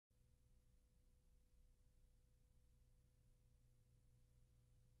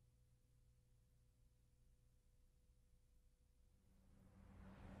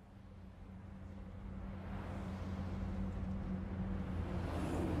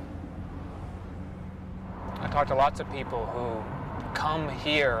talked to lots of people who come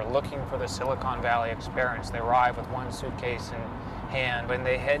here looking for the Silicon Valley experience. They arrive with one suitcase in hand, and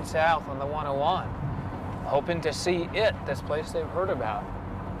they head south on the 101, hoping to see this place they've heard about.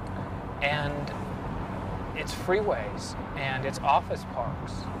 And it's freeways, and it's office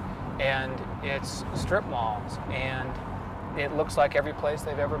parks, and it's strip malls, and it looks like every place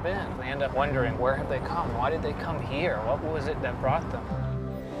they've ever been. They end up wondering, where have they come? Why did they come here? What was it that brought them?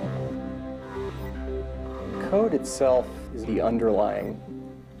 Code itself is the underlying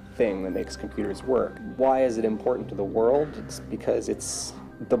thing that makes computers work. Why is it important to the world? It's because it's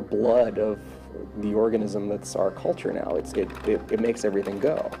the blood of the organism that's our culture now. It makes everything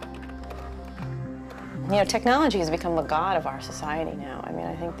go. You know, technology has become the god of our society now. I mean,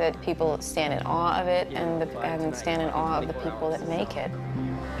 I think that people stand in awe of it and stand in awe of the people that make it.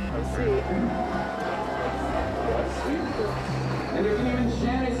 I see. And you can even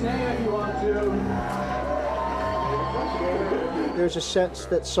chant his name if you want to. There's a sense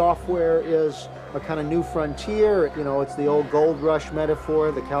that software is a kind of new frontier. You know, it's the old gold rush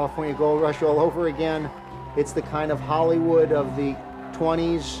metaphor, the California gold rush all over again. It's the kind of Hollywood of the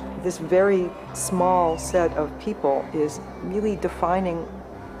 20s. This very small set of people is really defining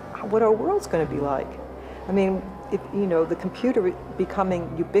what our world's going to be like. I mean, you know, the computer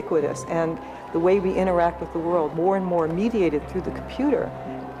becoming ubiquitous and the way we interact with the world more and more mediated through the computer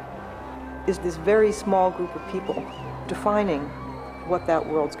is this very small group of people defining what that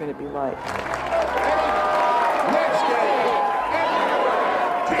world's going to be like.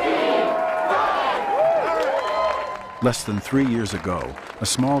 Less than 3 years ago, a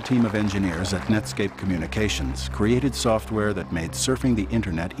small team of engineers at Netscape Communications created software that made surfing the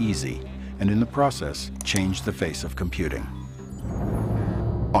internet easy, and in the process, changed the face of computing.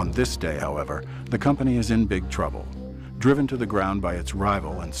 On this day, however, the company is in big trouble, driven to the ground by its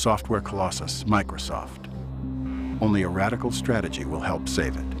rival and software colossus, Microsoft. Only a radical strategy will help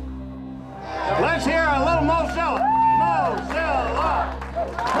save it. Let's hear a little Mozilla! Mozilla!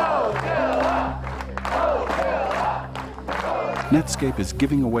 Mozilla! Mozilla! Netscape is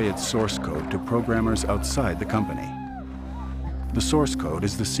giving away its source code to programmers outside the company. The source code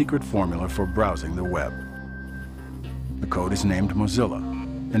is the secret formula for browsing the web. The code is named Mozilla,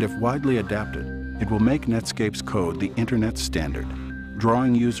 and if widely adapted, it will make Netscape's code the internet standard,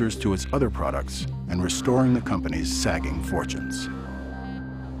 drawing users to its other products and restoring the company's sagging fortunes.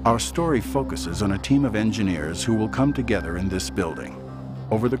 Our story focuses on a team of engineers who will come together in this building.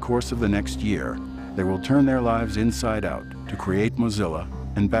 Over the course of the next year, they will turn their lives inside out to create Mozilla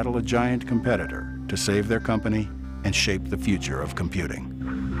and battle a giant competitor to save their company and shape the future of computing.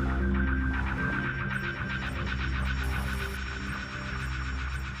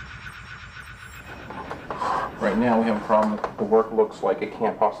 Right now we have a problem that the work looks like it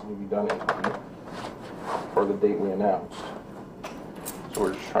can't possibly be done in time for the date we announced. So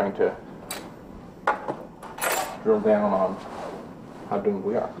we're just trying to drill down on how doomed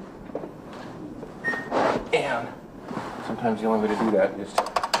we are. And sometimes the only way to do that is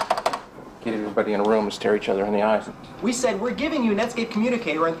to get everybody in a room and stare each other in the eyes. We said we're giving you Netscape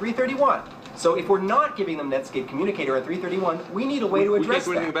Communicator on 331. So if we're not giving them Netscape Communicator on 331, we need a way to address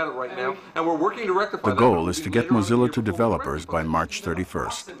that. We can't do anything about it right now, and we're working to rectify that. The goal is to get Mozilla to developers by March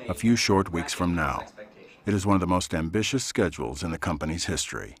 31st, a few short weeks from now. It is one of the most ambitious schedules in the company's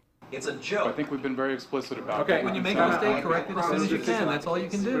history. It's a joke. I think we've been very explicit about it. When you make a mistake, correct it as soon as you can. That's all you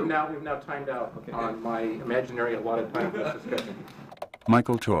can do. We've now timed out on my imaginary allotted time for this discussion.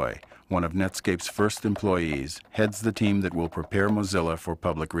 Michael Toy, one of Netscape's first employees, heads the team that will prepare Mozilla for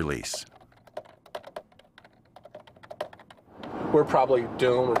public release. We're probably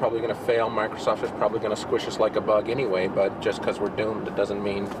doomed. We're probably going to fail. Microsoft is probably going to squish us like a bug anyway, but just because we're doomed, it doesn't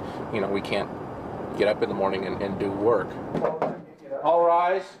mean, you know, we can't get up in the morning and do work. All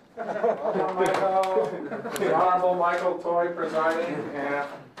rise. The Honorable Michael Toy presiding. And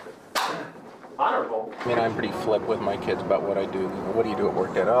honorable. I mean, I'm pretty flip with my kids about what I do. You know, what do you do at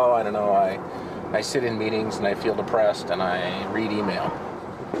work, Dad? Oh, I don't know. I sit in meetings and I feel depressed and I read email.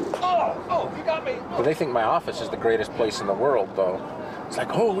 Oh, you got me. But they think my office is the greatest place in the world, though. It's like,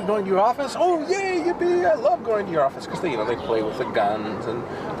 oh, we're going to your office? Oh, yay, yippee, I love going to your office. Because, you know, they play with the guns, and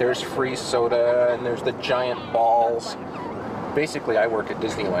there's free soda, and there's the giant balls. Basically, I work at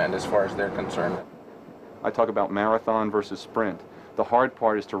Disneyland as far as they're concerned. I talk about marathon versus sprint. The hard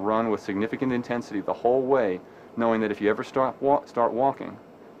part is to run with significant intensity the whole way, knowing that if you ever start walking,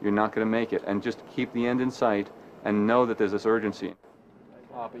 you're not going to make it. And just keep the end in sight and know that there's this urgency.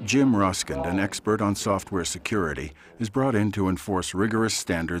 Jim Roskind, an expert on software security, is brought in to enforce rigorous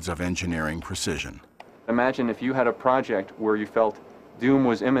standards of engineering precision. Imagine if you had a project where you felt Doom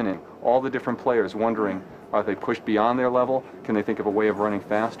was imminent. All the different players wondering, are they pushed beyond their level? Can they think of a way of running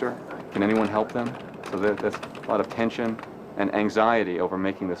faster? Can anyone help them? So there's a lot of tension and anxiety over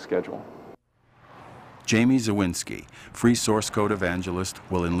making this schedule. Jamie Zawinski, free source code evangelist,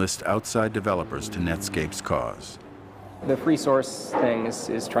 will enlist outside developers to Netscape's cause. The free source thing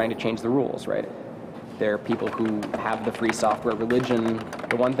is trying to change the rules, right? There are people who have the free software religion.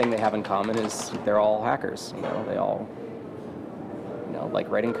 The one thing they have in common is they're all hackers. They all, like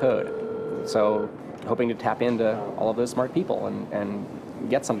writing code. So hoping to tap into all of those smart people and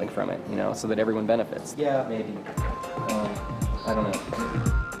get something from it, so that everyone benefits. Yeah, maybe. I don't know.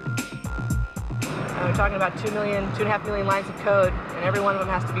 We're talking about 2.5 million lines of code, and every one of them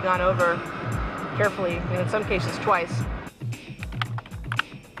has to be gone over carefully, and in some cases twice.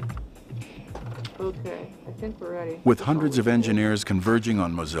 Okay, I think we're ready. With hundreds of engineers converging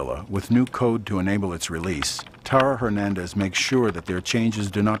on Mozilla with new code to enable its release, Tara Hernandez makes sure that their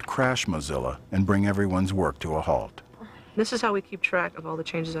changes do not crash Mozilla and bring everyone's work to a halt. This is how we keep track of all the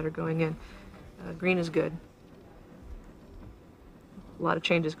changes that are going in. Green is good. A lot of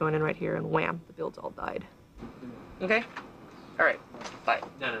changes going in right here, and wham, the build's all died. Okay? All right, bye.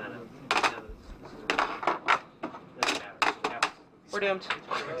 No. We're doomed.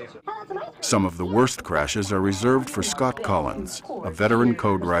 Some of the worst crashes are reserved for Scott Collins, a veteran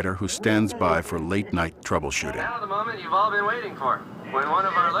code writer who stands by for late-night troubleshooting. Now the moment you've all been waiting for, when one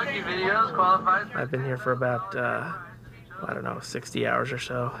of our lucky videos qualifies. I've been here for about, 60 hours or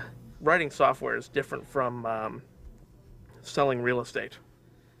so. Writing software is different from selling real estate.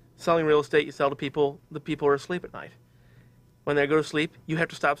 Selling real estate, you sell to people, the people are asleep at night. When they go to sleep, you have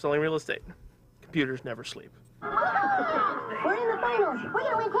to stop selling real estate. Computers never sleep. We're in the finals. We're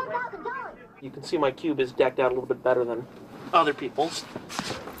gonna win $10,000. You can see my cube is decked out a little bit better than other people's.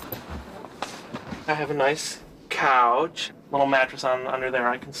 I have a nice couch, little mattress under there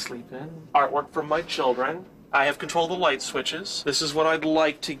I can sleep in. Artwork from my children. I have control of the light switches. This is what I'd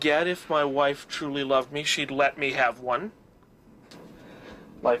like to get. If my wife truly loved me, she'd let me have one.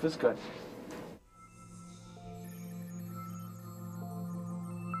 Life is good.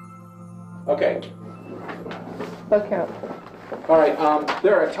 Okay. Okay. All right,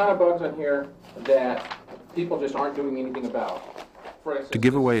 there are a ton of bugs on here that people just aren't doing anything about. For instance, To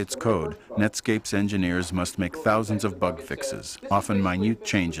give away its code, Netscape's engineers must make thousands of bug fixes, often minute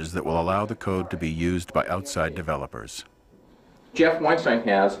changes that will allow the code to be used by outside developers. Jeff Weinstein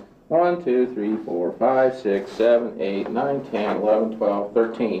has 1, 2, 3, 4, 5, 6, 7, 8, 9, 10, 11, 12,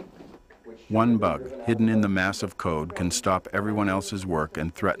 13. One bug, hidden in the mass of code, can stop everyone else's work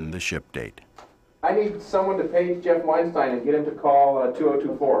and threaten the ship date. I need someone to page Jeff Weinstein and get him to call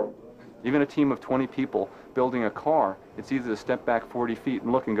 2024. Even a team of 20 people building a car, it's easy to step back 40 feet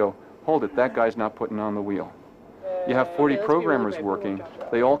and look and go, hold it, that guy's not putting on the wheel. You have 40 programmers working,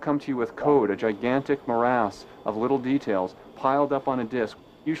 they all come to you with code, a gigantic morass of little details piled up on a disk.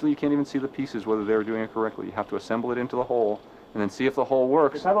 Usually you can't even see the pieces whether they're doing it correctly. You have to assemble it into the whole and then see if the whole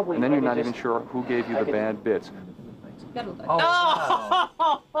works, and then you're not even sure who gave you the bad bits. Oh.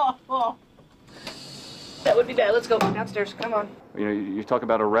 That would be bad. Let's go downstairs. Come on. You talk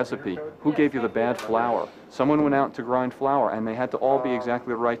about a recipe. Who gave you the bad flour? Someone went out to grind flour, and they had to all be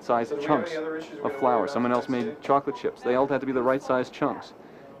exactly the right size chunks of flour. Someone else made chocolate chips. They all had to be the right size chunks.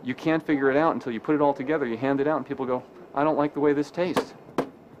 You can't figure it out until you put it all together. You hand it out, and people go, I don't like the way this tastes.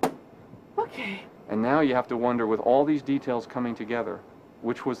 Okay. And now you have to wonder, with all these details coming together,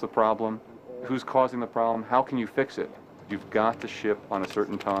 which was the problem, who's causing the problem, how can you fix it? You've got to ship on a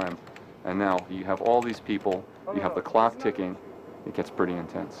certain time. And now you have all these people, you have the clock ticking, it gets pretty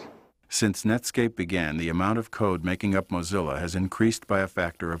intense. Since Netscape began, the amount of code making up Mozilla has increased by a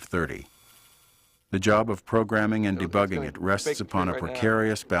factor of 30. The job of programming and debugging it rests upon a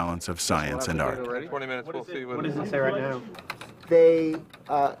precarious balance of science and art. 20 minutes, we'll see What does it say right now? They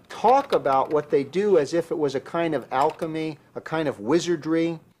talk about what they do as if it was a kind of alchemy, a kind of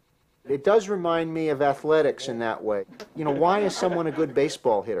wizardry. It does remind me of athletics in that way. Why is someone a good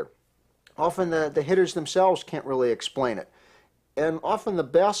baseball hitter? Often the hitters themselves can't really explain it. And often the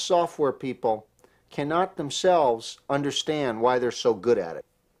best software people cannot themselves understand why they're so good at it.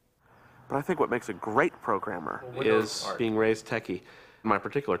 But I think what makes a great programmer is being raised techie. My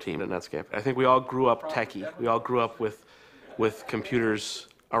particular team at Netscape, I think we all grew up techie. We all grew up with computers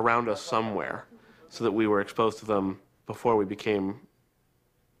around us somewhere so that we were exposed to them before we became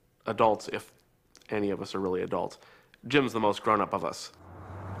adults, if any of us are really adults. Jim's the most grown-up of us.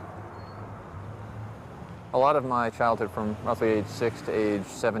 A lot of my childhood from roughly age 6 to age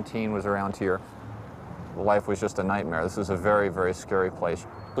 17 was around here. Life was just a nightmare. This was a very, very scary place.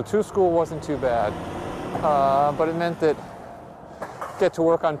 The 2 school wasn't too bad, but it meant that get to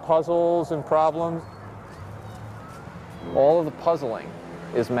work on puzzles and problems. All of the puzzling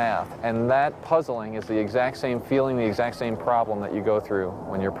is math, and that puzzling is the exact same feeling, the exact same problem that you go through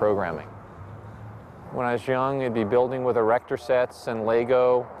when you're programming. When I was young, it'd be building with erector sets and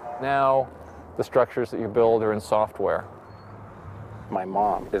Lego. Now, the structures that you build are in software. My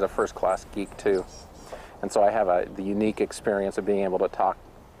mom is a first-class geek, too. And so I have the unique experience of being able to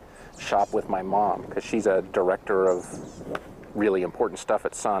shop with my mom, because she's a director of really important stuff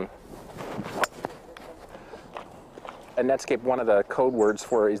at Sun. At Netscape, one of the code words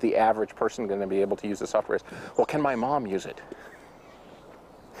for is the average person going to be able to use the software is, well, can my mom use it?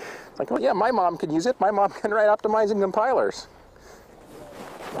 It's like, well, yeah, my mom can use it. My mom can write optimizing compilers.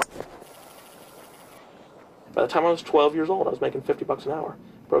 By the time I was 12 years old, I was making $50 an hour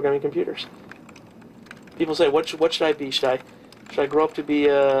programming computers. People say, what should I be? Should I grow up to be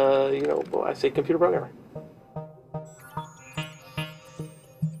I say computer programmer.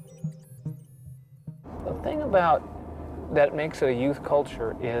 The thing about that makes it a youth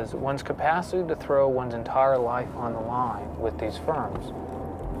culture is one's capacity to throw one's entire life on the line with these firms.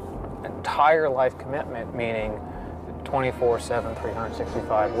 Entire life commitment, meaning 24/7,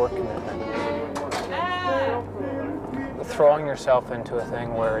 365 work commitment. Throwing yourself into a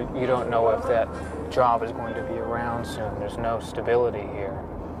thing where you don't know if that job is going to be around soon. There's no stability here.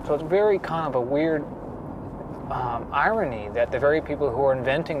 So it's very kind of a weird irony that the very people who are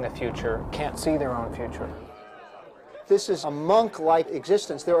inventing the future can't see their own future. This is a monk-like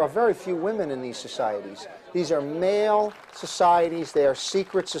existence. There are very few women in these societies. These are male societies. They are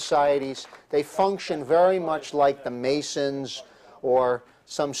secret societies. They function very much like the Masons or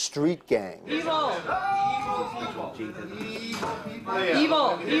some street gang. Evil!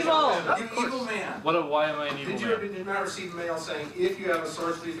 Evil! Evil man. Why am I an evil man? Did you not receive mail saying, if you have a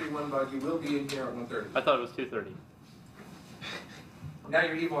Source 331 bug, you will be in here at 1:30? I thought it was 2:30. Now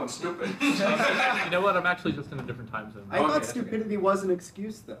you're evil and stupid. You know what? I'm actually just in a different time zone. I thought stupidity was an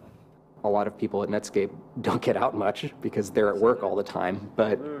excuse, though. A lot of people at Netscape don't get out much because they're at work all the time,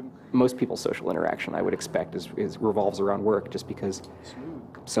 but most people's social interaction, I would expect, revolves around work, just because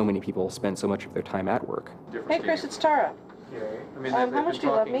so many people spend so much of their time at work. Hey, Chris, it's Tara. How much do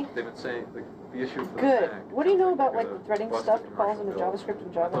you love me? They've been saying the issue. Good. What do you know about like the threading stuff, calls into JavaScript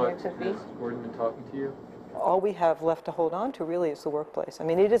and Java and XFB? Has Gordon been talking to you? All we have left to hold on to really is the workplace. I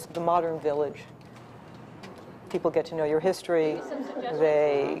mean, it is the modern village. People get to know your history.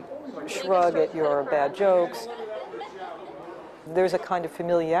 They shrug at your bad jokes. There's a kind of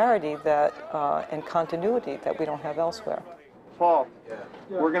familiarity that and continuity that we don't have elsewhere. Paul,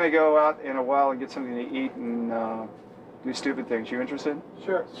 we're going to go out in a while and get something to eat and do stupid things. You interested?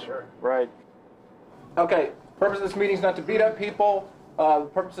 Sure. Right. Okay, purpose of this meeting is not to beat up people. The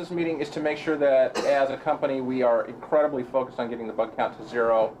purpose of this meeting is to make sure that as a company we are incredibly focused on getting the bug count to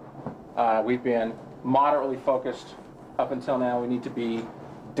 0. We've been moderately focused up until now. We need to be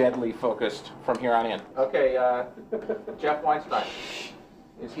deadly focused from here on in. Okay, Jeff Weinstein.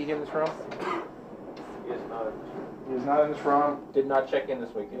 Is he in this room? He is not. He is not in this room. Did not check in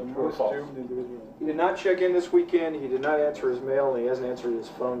this weekend. True or false? He did not check in this weekend. He did not answer his mail, and he hasn't answered his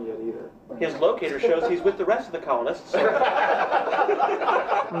phone yet either. His locator shows he's with the rest of the colonists.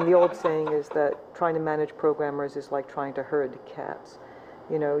 I mean, the old saying is that trying to manage programmers is like trying to herd cats.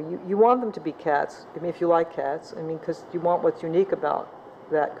 You know, you want them to be cats, I mean, if you like cats, I mean, because you want what's unique about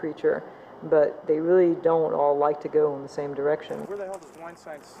that creature, but they really don't all like to go in the same direction. Where the hell does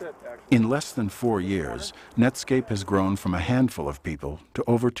Weinstein sit, actually? In less than 4 years, Netscape has grown from a handful of people to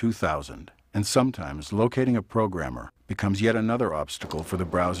over 2,000, and sometimes locating a programmer becomes yet another obstacle for the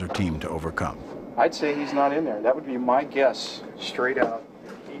browser team to overcome. I'd say he's not in there. That would be my guess, straight out.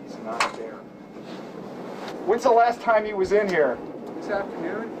 He's not there. When's the last time he was in here? This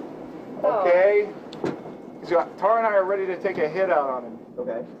afternoon? Okay. So Tara and I are ready to take a hit out on him.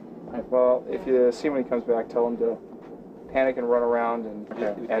 Okay. Well, if you see him when he comes back, tell him to panic and run around,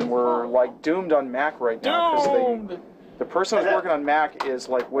 and we're like doomed on Mac right now because the person who's working on Mac is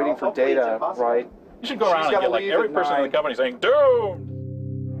like waiting for data, right? You should go around and get like every person in the company saying doomed.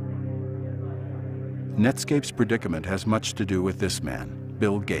 Netscape's predicament has much to do with this man,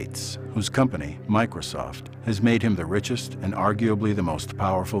 Bill Gates, whose company, Microsoft, has made him the richest and arguably the most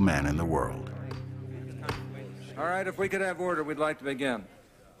powerful man in the world. All right, if we could have order, we'd like to begin.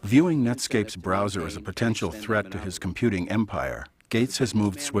 Viewing Netscape's browser as a potential threat to his computing empire, Gates has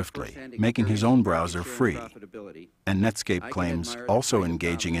moved swiftly, making his own browser free, and Netscape claims also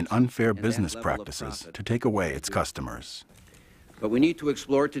engaging in unfair business practices to take away its customers. But we need to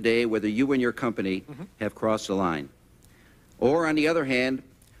explore today whether you and your company have crossed the line. Or, on the other hand,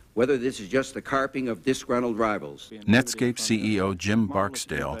 whether this is just the carping of disgruntled rivals. Netscape CEO Jim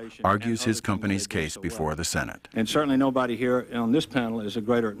Barksdale argues his company's case before the Senate. And certainly nobody here on this panel is a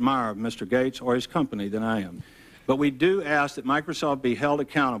greater admirer of Mr. Gates or his company than I am. But we do ask that Microsoft be held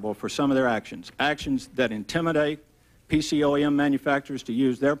accountable for some of their actions, actions that intimidate PC OEM manufacturers to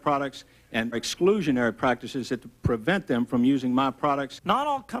use their products and exclusionary practices that prevent them from using my products. Not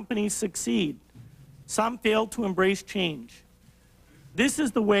all companies succeed. Some fail to embrace change. This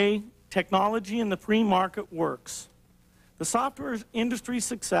is the way technology in the free market works. The software industry's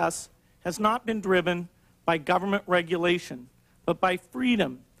success has not been driven by government regulation, but by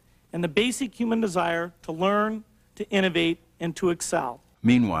freedom and the basic human desire to learn, to innovate, and to excel.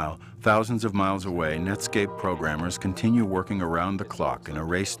 Meanwhile, thousands of miles away, Netscape programmers continue working around the clock in a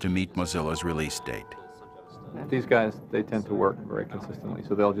race to meet Mozilla's release date. These guys, they tend to work very consistently,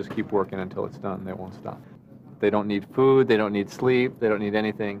 so they'll just keep working until it's done. They won't stop. They don't need food, they don't need sleep, they don't need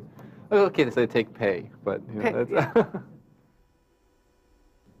anything. Okay, they take pay, but you know, that's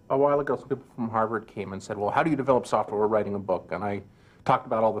A while ago, some people from Harvard came and said, well, how do you develop software? We're writing a book. And I talked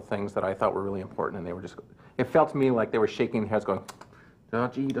about all the things that I thought were really important, and they were just, it felt to me like they were shaking their heads going, oh,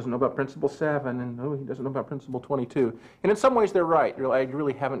 gee, he doesn't know about Principle 7, and oh, he doesn't know about Principle 22. And in some ways, they're right. I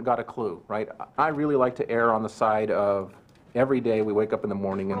really haven't got a clue, right? I really like to err on the side of every day we wake up in the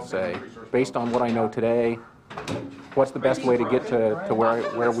morning and say, based on what I know today, what's the best way to get to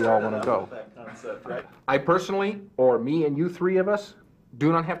where we all want to go? I personally, or me and you three of us,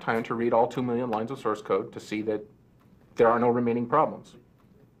 do not have time to read all 2 million lines of source code to see that there are no remaining problems.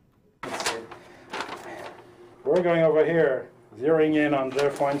 We're going over here, zeroing in on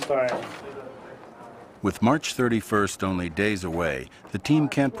Jeff Weinstein. With March 31st only days away, the team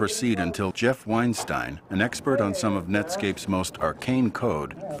can't proceed until Jeff Weinstein, an expert on some of Netscape's most arcane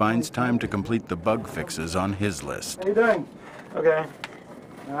code, finds time to complete the bug fixes on his list. How you doing? Okay.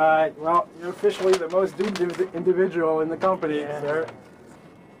 All right, well, you're officially the most doomed individual in the company, sir.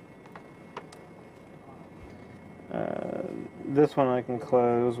 This one I can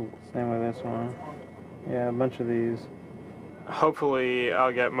close, same with this one. Yeah, a bunch of these. Hopefully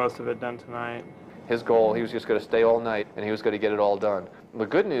I'll get most of it done tonight. his goal. He was just going to stay all night, and he was going to get it all done. The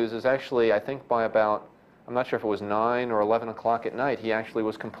good news is actually, I think by about, I'm not sure if it was 9 or 11 o'clock at night, he actually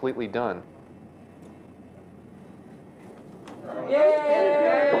was completely done.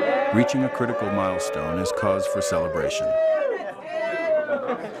 Reaching a critical milestone is cause for celebration. I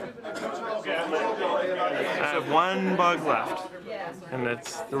have one bug left, and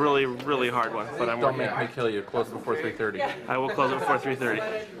it's the really, really hard one, but I'm Don't working make me kill you. Close before 3:30. I will close it before 3:30.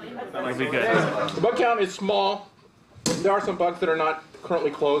 It'll be good. The bug count is small. There are some bugs that are not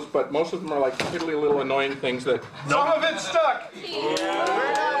currently closed, but most of them are like piddly little annoying things that... Some of it's stuck!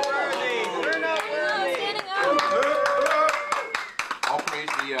 I'll praise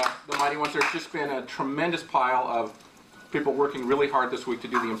the mighty ones. There's just been a tremendous pile of people working really hard this week to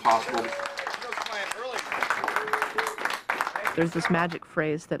do the impossible. There's this magic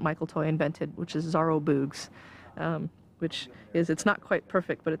phrase that Michael Toy invented, which is Zaro Boogs, which is, it's not quite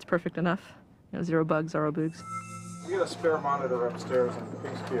perfect, but it's perfect enough. You know, 0 bugs, Zaro Boogs. You got a spare monitor upstairs in the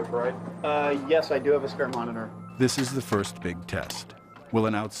King's Cube, right? Yes, I do have a spare monitor. This is the first big test. Will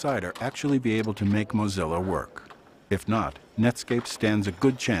an outsider actually be able to make Mozilla work? If not, Netscape stands a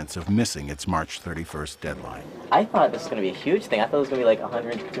good chance of missing its March 31st deadline. I thought this was going to be a huge thing. I thought it was going to be like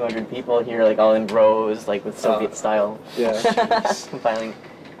 100, 200 people here, like all in rows, like with Soviet style. Yeah. Filing.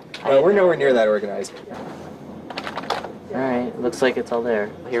 We're nowhere near that organized. All right, looks like it's all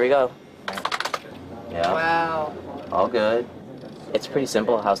there. Here we go. Yeah. Wow. All good. It's pretty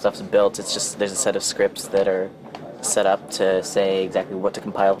simple how stuff's built. It's just there's a set of scripts that are set up to say exactly what to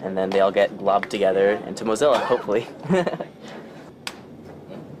compile, and then they all get globbed together into Mozilla, hopefully.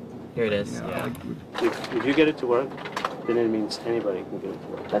 Here it is. Yeah. If you get it to work, then it means anybody can get it to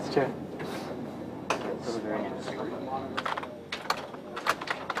work. That's true.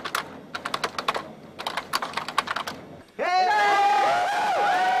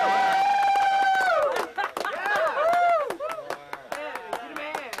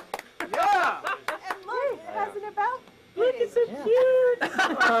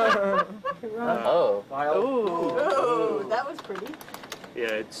 Oh. Ooh, that was pretty. Yeah,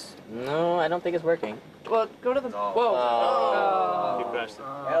 it's... No, I don't think it's working. Well, go to the... Whoa. You crashed it.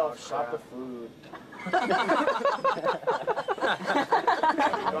 Elf, shop of food.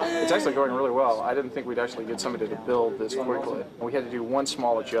 It's actually going really well. I didn't think we'd actually get somebody to build this quickly. We had to do one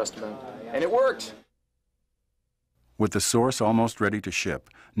small adjustment, and it worked. With the source almost ready to ship,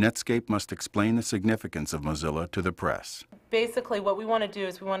 Netscape must explain the significance of Mozilla to the press. Basically, what we want to do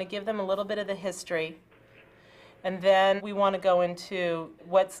is we want to give them a little bit of the history, And then we want to go into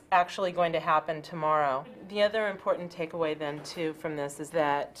what's actually going to happen tomorrow. The other important takeaway then too from this is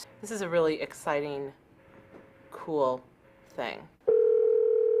that this is a really exciting, cool thing.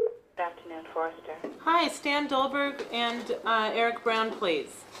 Good afternoon, Forrester. Hi, Stan Dolberg and Eric Brown, please.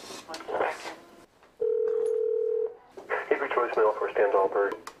 1 second. Leave your voicemail for Stan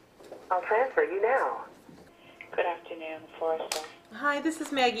Dolberg. I'll transfer you now. Good afternoon, Forrester. Hi, this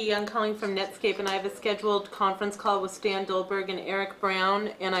is Maggie Young calling from Netscape, and I have a scheduled conference call with Stan Dolberg and Eric Brown,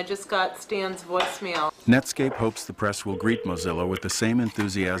 and I just got Stan's voicemail. Netscape hopes the press will greet Mozilla with the same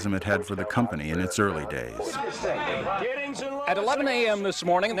enthusiasm it had for the company in its early days. At 11 a.m. this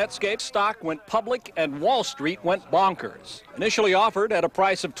morning, Netscape stock went public and Wall Street went bonkers. Initially offered at a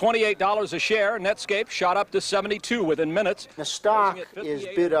price of $28 a share, Netscape shot up to $72 within minutes. The stock is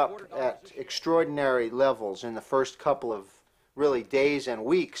bid up at extraordinary levels in the first couple of really days and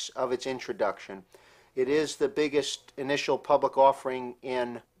weeks of its introduction. It is the biggest initial public offering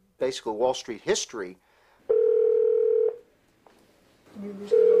in basically Wall Street history.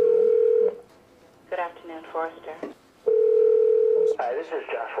 Good afternoon, Forrester. Hi, this is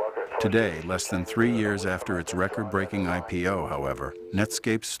Josh Walker. Today, less than 3 years after its record-breaking IPO, however,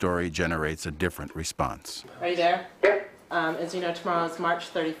 Netscape's story generates a different response. Are you there? Yep. As you know, tomorrow is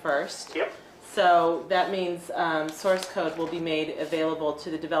March 31st. Yep. So that means source code will be made available to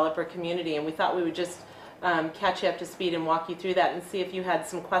the developer community, and we thought we would just catch you up to speed and walk you through that and see if you had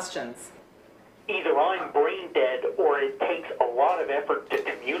some questions. Either I'm brain dead or it takes a lot of effort to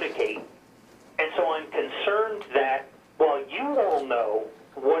communicate. And so I'm concerned that while you all know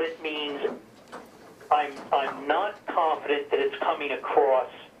what it means, I'm not confident that it's coming across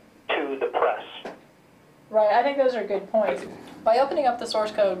to the press. Right, I think those are good points. By opening up the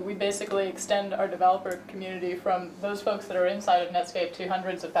source code, we basically extend our developer community from those folks that are inside of Netscape to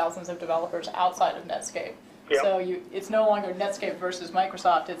hundreds of thousands of developers outside of Netscape. Yep. So it's no longer Netscape versus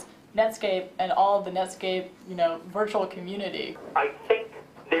Microsoft, it's Netscape and all of the Netscape, virtual community. I think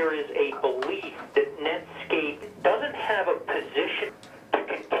there is a belief that Netscape doesn't have a position to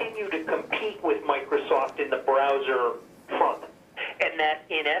continue to compete with Microsoft in the browser front, and that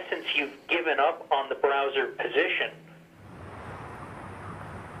in essence you've given up on the browser position.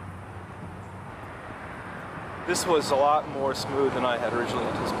 This was a lot more smooth than I had originally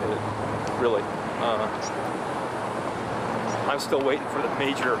anticipated, really. I'm still waiting for the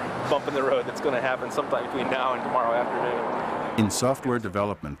major bump in the road that's going to happen sometime between now and tomorrow afternoon. In software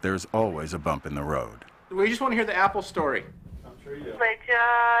development, there's always a bump in the road. We just want to hear the Apple story. I'm sure you do. They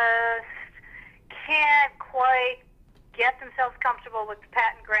just can't quite get themselves comfortable with the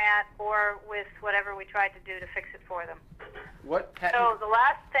patent grant or with whatever we tried to do to fix it for them. What patent? So the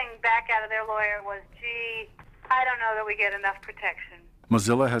last thing back out of their lawyer was, gee, I don't know that we get enough protection.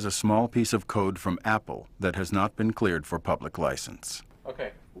 Mozilla has a small piece of code from Apple that has not been cleared for public license.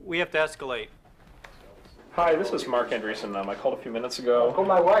 Okay, we have to escalate. Hi, this is Mark Andreessen. I called a few minutes ago Oh,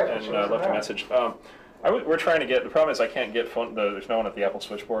 my wife. and left a message. We're trying to get, the problem is I can't get phone, there's no one at the Apple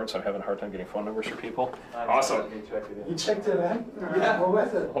switchboard, so I'm having a hard time getting phone numbers for people. Awesome. You checked it in? Yeah. What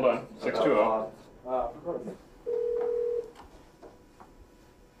was it? Hold on, 620.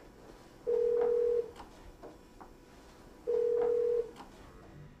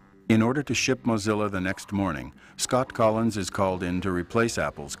 In order to ship Mozilla the next morning, Scott Collins is called in to replace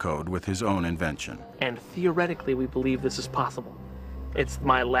Apple's code with his own invention. And theoretically, we believe this is possible. It's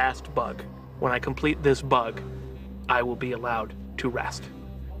my last bug. When I complete this bug, I will be allowed to rest.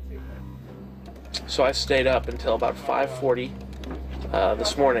 So I stayed up until about 5:40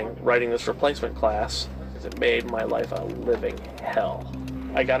 this morning writing this replacement class because it made my life a living hell.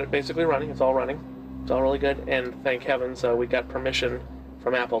 I got it basically running. It's all running. It's all really good. And thank heavens we got permission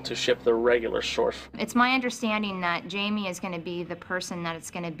from Apple to ship the regular source. It's my understanding that Jamie is going to be the person that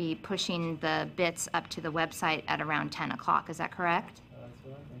is going to be pushing the bits up to the website at around 10 o'clock. Is that correct?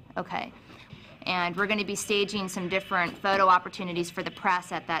 Okay. And we're going to be staging some different photo opportunities for the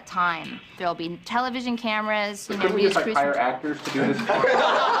press at that time. There'll be television cameras. Could we just hire actors to do this? I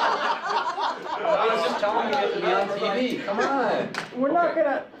was just telling you to be on TV. Come on. We're not going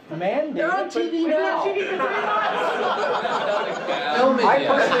to mandate. You're on TV now. I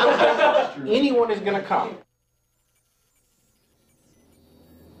personally don't think anyone is going to come.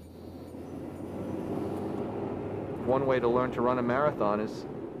 One way to learn to run a marathon is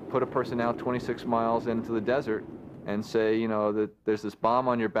put a person out 26 miles into the desert and say, that there's this bomb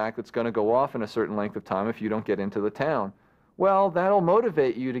on your back that's going to go off in a certain length of time if you don't get into the town. Well, that'll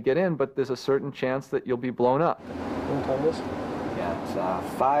motivate you to get in, but there's a certain chance that you'll be blown up. What time is it? Yeah,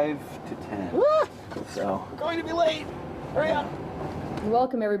 it's 5 to 10. Woo! So. Going to be late. Hurry up. And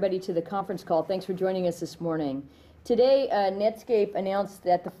welcome everybody to the conference call. Thanks for joining us this morning. Today, Netscape announced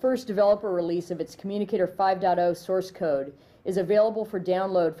that the first developer release of its Communicator 5.0 source code is available for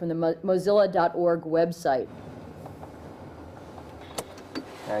download from the Mozilla.org website.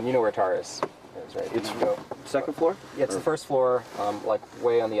 And you know where TAR is, right? It's second floor? Yeah, it's the first floor, like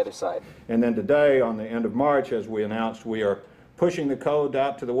way on the other side. And then today, on the end of March, as we announced, we are pushing the code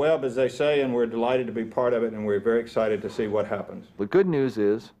out to the web, as they say, and we're delighted to be part of it, and we're very excited to see what happens. The good news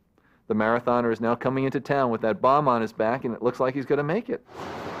is the marathoner is now coming into town with that bomb on his back, and it looks like he's going to make it.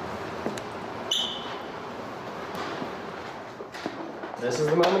 This is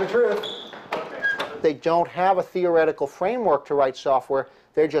the moment of truth. They don't have a theoretical framework to write software.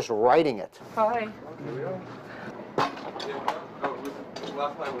 They're just writing it. Hi.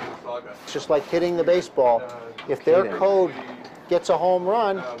 It's just like hitting the baseball. If their code gets a home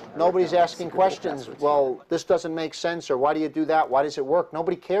run, nobody's asking questions. Well, this doesn't make sense, or why do you do that? Why does it work?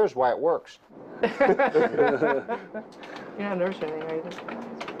 Nobody cares why it works. You're not noticing anything either.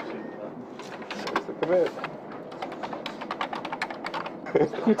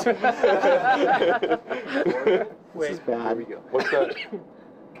 This is bad. What's that?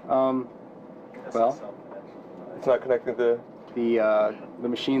 Well, It's not connecting to the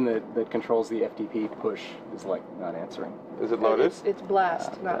machine that controls the FTP push is like not answering. Is it loaded? It's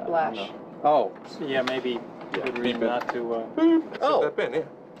blast, not blash. Oh, Yeah, maybe good reason not to. Oh. That bin, yeah.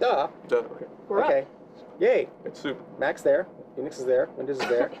 duh. Okay. We're Okay. Yay. It's super. Mac's there. Unix is there. Windows is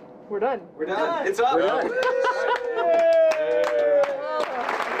there. We're done. We're done. It's up. We're done.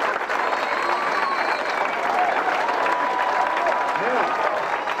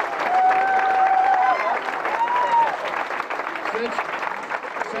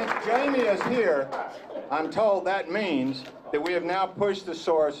 Since Jamie is here, I'm told that means that we have now pushed the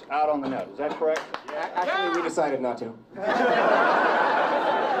source out on the net. Is that correct? Actually, we decided not to.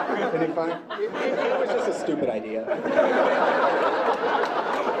 Any funny? It was just a stupid idea.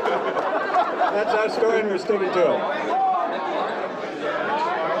 That's our story, and we're sticking to it.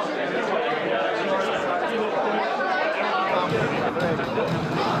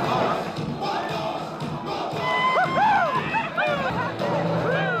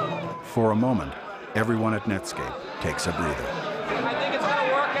 For a moment, everyone at Netscape takes a breather. I think it's going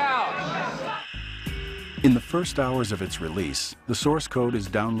to work out. In the first hours of its release, the source code is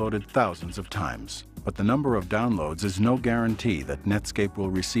downloaded thousands of times. But the number of downloads is no guarantee that Netscape will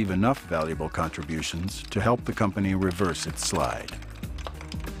receive enough valuable contributions to help the company reverse its slide.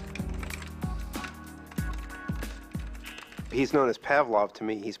 He's known as Pavlov to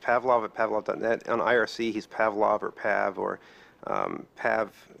me. He's Pavlov at Pavlov.net. On IRC, he's Pavlov or Pav or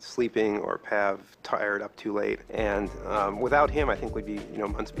Pav sleeping or Pav tired up too late. And without him, I think we'd be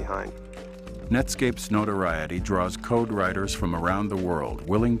months behind. Netscape's notoriety draws code writers from around the world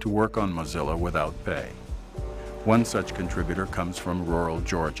willing to work on Mozilla without pay. One such contributor comes from rural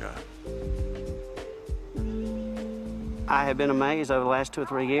Georgia. I have been amazed over the last 2 or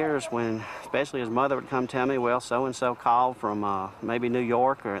 3 years when, especially his mother would come tell me, well, so-and-so called from maybe New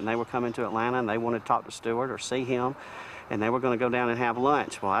York, and they were coming to Atlanta, and they wanted to talk to Stuart or see him, and they were going to go down and have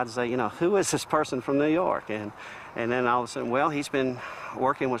lunch. Well, I'd say, who is this person from New York? And then all of a sudden, well, he's been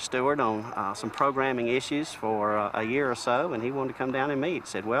working with Stuart on some programming issues for a year or so, and he wanted to come down and meet. He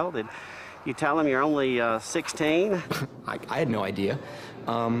said, well, did you tell him you're only 16? I had no idea.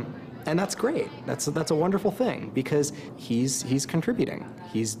 And that's great. That's a wonderful thing because he's contributing.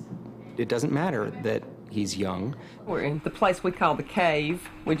 It doesn't matter that he's young. We're in the place we call the cave.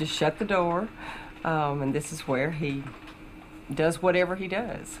 We just shut the door, and this is where he does whatever he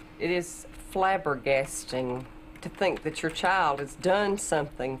does. It is flabbergasting to think that your child has done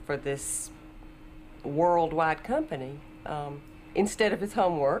something for this worldwide company instead of his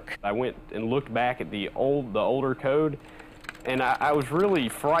homework. I went and looked back at the older code, and I was really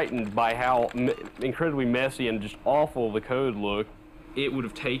frightened by how incredibly messy and just awful the code looked. It would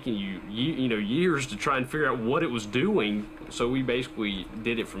have taken you years to try and figure out what it was doing, so we basically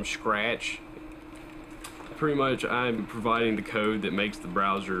did it from scratch. Pretty much I'm providing the code that makes the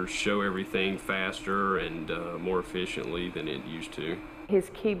browser show everything faster and more efficiently than it used to.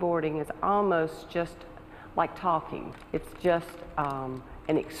 His keyboarding is almost just like talking. It's just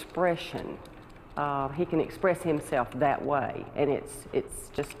an expression. He can express himself that way, and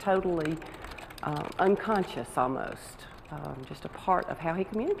it's just totally unconscious almost, just a part of how he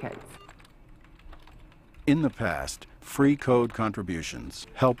communicates. In the past, free code contributions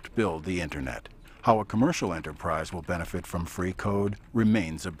helped build the internet. How a commercial enterprise will benefit from free code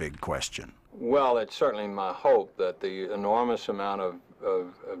remains a big question. Well, it's certainly my hope that the enormous amount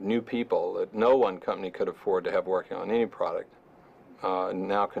of new people that no one company could afford to have working on any product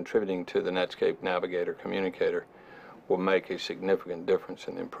now contributing to the Netscape Navigator Communicator, will make a significant difference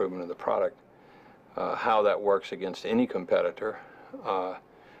in the improvement of the product. How that works against any competitor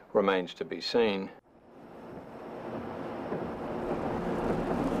remains to be seen.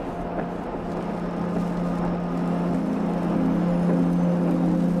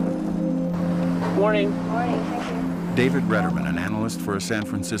 Morning. Morning, thank you. David Retterman, an analyst for a San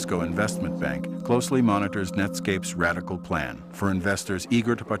Francisco investment bank, closely monitors Netscape's radical plan for investors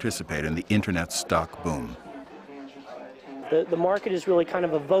eager to participate in the Internet stock boom. The market is really kind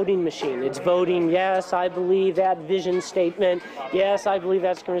of a voting machine. It's voting, yes, I believe that vision statement. Yes, I believe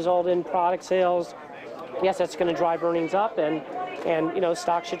that's going to result in product sales. Yes, that's going to drive earnings up, and you know,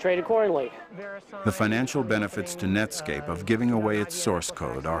 stocks should trade accordingly. The financial benefits to Netscape of giving away its source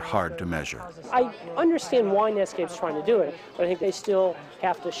code are hard to measure. I understand why Netscape's trying to do it, but I think they still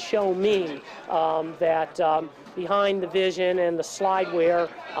have to show me that behind the vision and the slideware,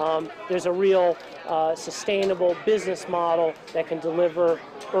 there's a real sustainable business model that can deliver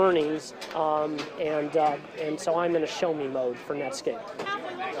earnings, and so I'm in a show me mode for Netscape.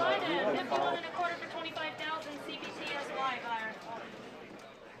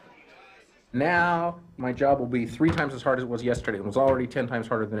 Now, my job will be 3 times as hard as it was yesterday. It was already 10 times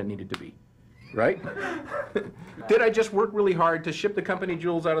harder than it needed to be, right? Did I just work really hard to ship the company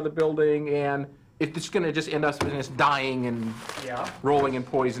jewels out of the building, and it's going to just end up in us dying and rolling in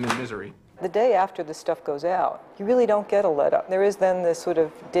poison and misery? The day after the stuff goes out, you really don't get a let up. There is then this sort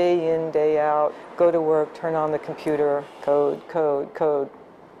of day in, day out, go to work, turn on the computer, code, code, code.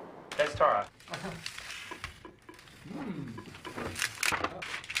 That's Tara.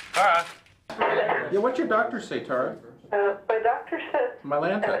 Tara. Yeah, what's your doctor say, Tara? My doctor said,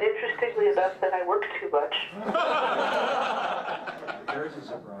 Mylanta. interestingly enough, that I work too much.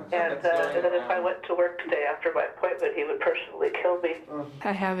 And that if I went to work today after my appointment, he would personally kill me.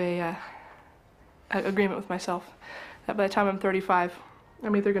 I have an agreement with myself that by the time I'm 35,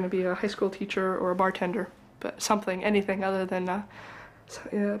 I'm either going to be a high school teacher or a bartender, but something, anything other than a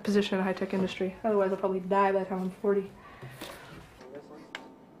position in the high-tech industry. Otherwise, I'll probably die by the time I'm 40.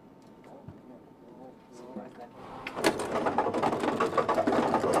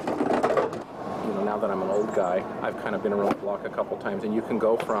 Now that I'm an old guy, I've kind of been around the block a couple times, and you can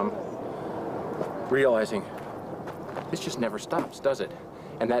go from realizing this just never stops, does it?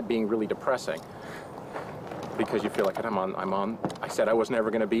 And that being really depressing because you feel like I said I was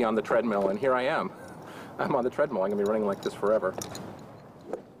never going to be on the treadmill, and here I am. I'm on the treadmill. I'm going to be running like this forever.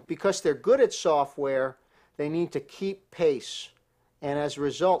 Because they're good at software, they need to keep pace. And as a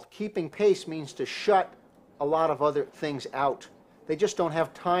result, keeping pace means to shut a lot of other things out. They just don't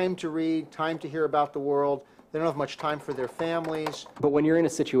have time to read, time to hear about the world. They don't have much time for their families. But when you're in a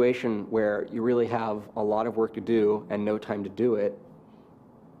situation where you really have a lot of work to do and no time to do it,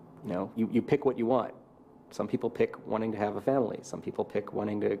 you pick what you want. Some people pick wanting to have a family. Some people pick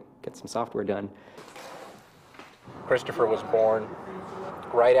wanting to get some software done. Christopher was born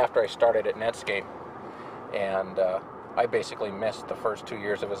right after I started at Netscape, and I basically missed the first 2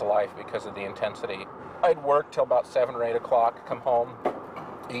 years of his life because of the intensity. I'd work till about 7 or 8 o'clock, come home,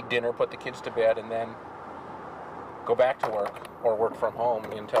 eat dinner, put the kids to bed, and then go back to work or work from home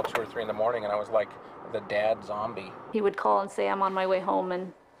until 2 or 3 in the morning, and I was like the dad zombie. He would call and say, I'm on my way home,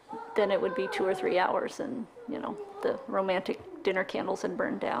 and then it would be 2 or 3 hours, and, the romantic dinner candles had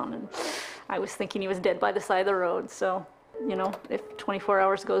burned down, and I was thinking he was dead by the side of the road. So, if 24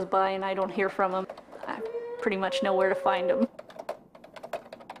 hours goes by and I don't hear from him, I pretty much know where to find him.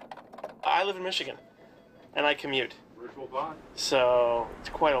 I live in Michigan, and I commute. So it's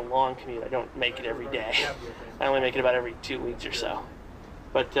quite a long commute. I don't make it every day. I only make it about every 2 weeks or so.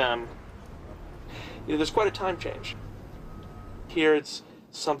 But there's quite a time change. Here it's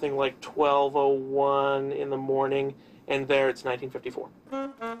something like 12:01 in the morning, and there it's 1954.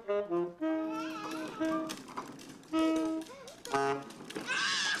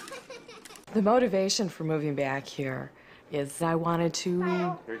 The motivation for moving back here is I wanted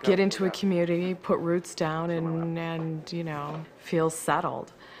to get into a community, put roots down, and feel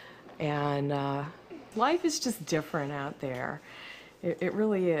settled. And life is just different out there. It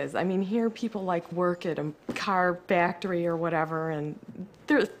really is. I mean, here people work at a car factory or whatever, and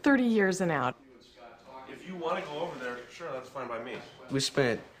they're 30 years and out. If you want to go over there, sure, that's fine by me. We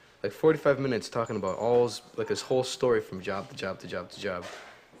spent 45 minutes talking about this whole story from job to job to job to job.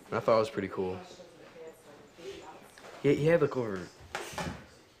 And I thought it was pretty cool. He had over, I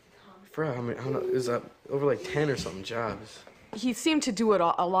forgot how many, I don't know, it was over 10 or something jobs. He seemed to do it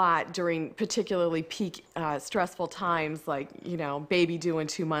a lot during particularly peak stressful times, baby due in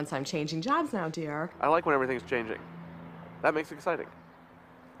 2 months, I'm changing jobs now, dear. I like when everything's changing. That makes it exciting.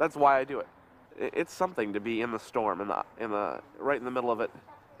 That's why I do it. It's something to be in the storm, right in the middle of it,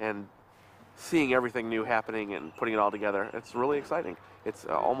 and seeing everything new happening and putting it all together. It's really exciting. It's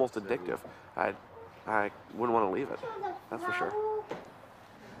almost addictive. I wouldn't want to leave it, that's for sure.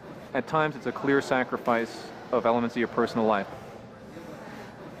 At times, it's a clear sacrifice of elements of your personal life.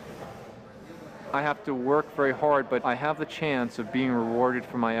 I have to work very hard, but I have the chance of being rewarded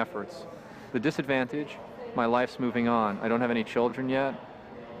for my efforts. The disadvantage, my life's moving on. I don't have any children yet.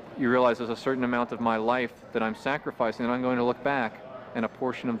 You realize there's a certain amount of my life that I'm sacrificing, and I'm going to look back, and a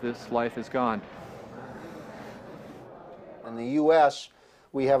portion of this life is gone. In the U.S.,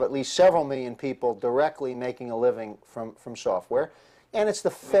 we have at least several million people directly making a living from software. And it's the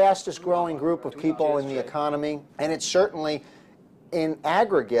fastest growing group of people in the economy. And it's certainly, in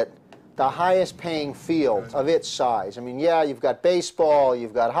aggregate, the highest paying field of its size. I mean, yeah, you've got baseball,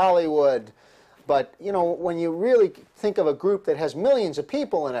 you've got Hollywood. But, you know, when you really think of a group that has millions of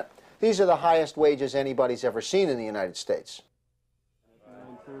people in it, these are the highest wages anybody's ever seen in the United States.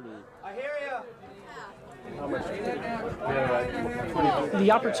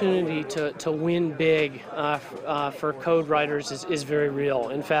 The opportunity to win big for code writers is very real.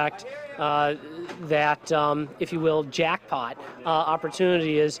 In fact, that, if you will, jackpot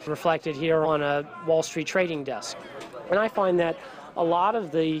opportunity is reflected here on a Wall Street trading desk. And I find that a lot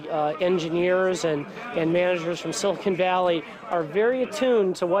of the engineers and managers from Silicon Valley are very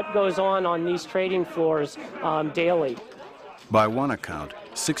attuned to what goes on these trading floors daily. By one account,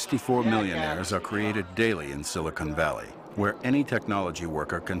 64 millionaires are created daily in Silicon Valley, where any technology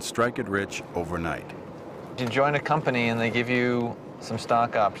worker can strike it rich overnight. You join a company and they give you some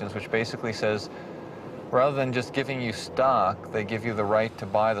stock options, which basically says, rather than just giving you stock, they give you the right to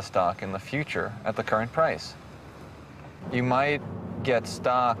buy the stock in the future at the current price. You might get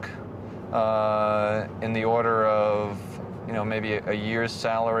stock in the order of, you know, maybe a year's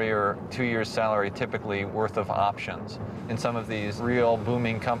salary or 2 years' salary typically worth of options. In some of these real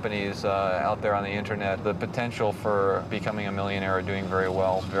booming companies out there on the internet, the potential for becoming a millionaire or doing very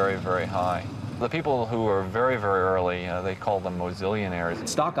well is very, very high. The people who are very, very early, they call them Mozillionaires.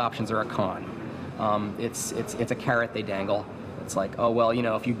 Stock options are a con. It's a carrot they dangle. It's like, oh, well, you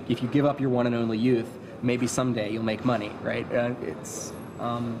know, if you give up your one and only youth, maybe someday you'll make money, right?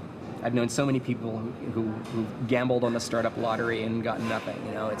 I've known so many people who gambled on the startup lottery and gotten nothing.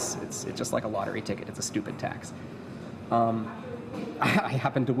 You know, it's just like a lottery ticket. It's a stupid tax. I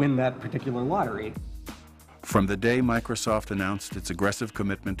happened to win that particular lottery. From the day Microsoft announced its aggressive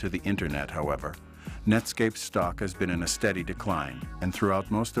commitment to the internet, however, Netscape's stock has been in a steady decline, and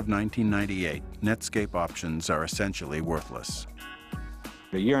throughout most of 1998, Netscape options are essentially worthless.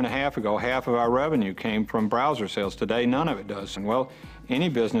 A year and a half ago, half of our revenue came from browser sales. Today, none of it does. And well, any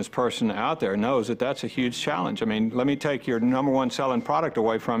business person out there knows that that's a huge challenge. I mean, let me take your #1 selling product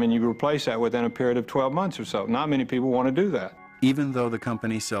away from you and you replace that within a period of 12 months or so. Not many people want to do that. Even though the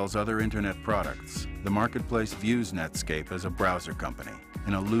company sells other internet products, the marketplace views Netscape as a browser company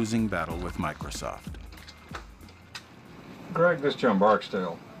in a losing battle with Microsoft. Greg, this is John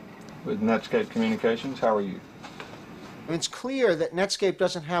Barksdale with Netscape Communications. How are you? It's clear that Netscape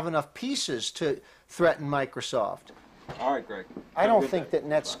doesn't have enough pieces to threaten Microsoft. All right, Greg. I don't think that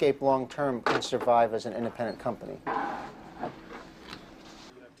Netscape long-term can survive as an independent company.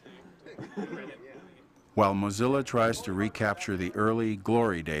 While Mozilla tries to recapture the early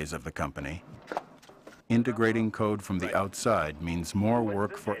glory days of the company, integrating code from the outside means more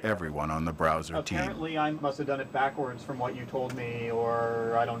work for everyone on the browser team. Apparently, I must have done it backwards from what you told me,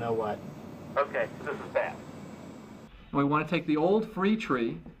 or I don't know what. Okay, this is bad. We want to take the old free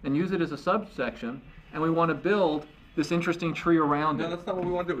tree and use it as a subsection, and we want to build this interesting tree around it. No, that's not what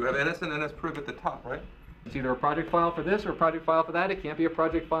we want to do. We have NS and NSPriv at the top, right? It's either a project file for this or a project file for that. It can't be a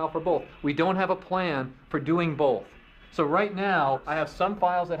project file for both. We don't have a plan for doing both. So right now, I have some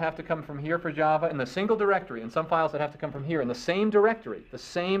files that have to come from here for Java in the single directory, and some files that have to come from here in the same directory. The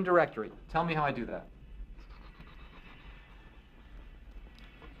same directory. Tell me how I do that.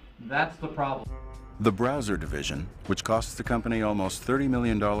 That's the problem. The browser division, which costs the company almost $30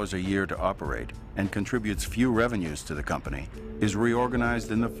 million a year to operate and contributes few revenues to the company, is reorganized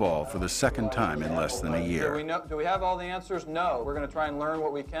in the fall for the second time in less than a year. Do we have all the answers? No. We're going to try and learn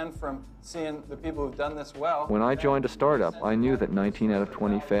what we can from seeing the people who've done this well. When I joined a startup, I knew that 19 out of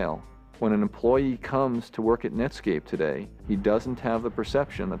 20 fail. When an employee comes to work at Netscape today, he doesn't have the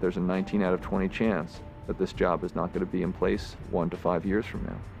perception that there's a 19 out of 20 chance that this job is not going to be in place 1 to 5 years from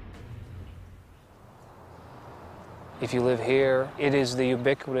now. If you live here, it is the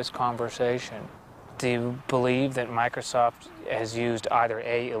ubiquitous conversation. Do you believe that Microsoft has used either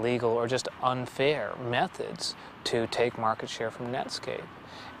A, illegal or just unfair methods to take market share from Netscape?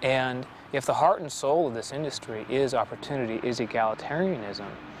 And if the heart and soul of this industry is opportunity, is egalitarianism,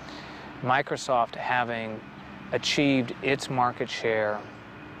 Microsoft having achieved its market share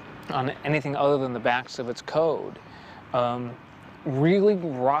on anything other than the backs of its code really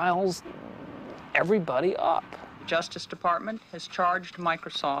riles everybody up. The Justice Department has charged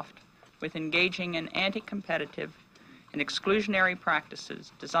Microsoft with engaging in anti-competitive and exclusionary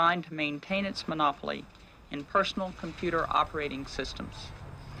practices designed to maintain its monopoly in personal computer operating systems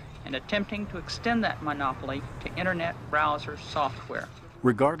and attempting to extend that monopoly to internet browser software.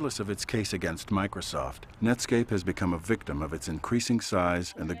 Regardless of its case against Microsoft, Netscape has become a victim of its increasing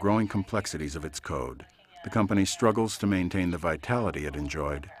size and the growing complexities of its code. The company struggles to maintain the vitality it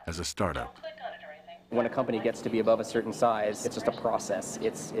enjoyed as a startup. When a company gets to be above a certain size, it's just a process.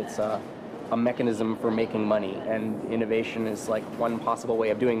 It's a mechanism for making money, and innovation is like one possible way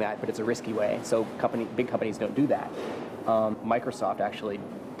of doing that, but it's a risky way. So big companies don't do that. Microsoft actually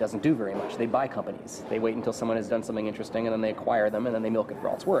doesn't do very much. They buy companies. They wait until someone has done something interesting, and then they acquire them, and then they milk it for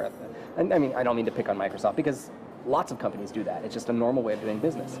all it's worth. And I mean, I don't mean to pick on Microsoft, because lots of companies do that. It's just a normal way of doing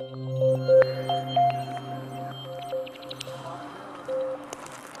business.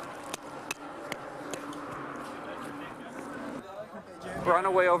 We're on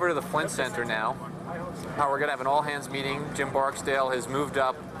our way over to the Flint Center now. We're going to have an all-hands meeting. Jim Barksdale has moved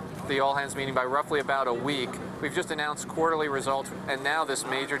up the all-hands meeting by roughly about a week. We've just announced quarterly results, and now this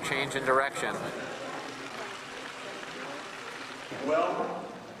major change in direction. Well,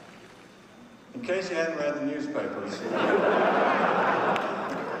 in case you hadn't read the newspapers,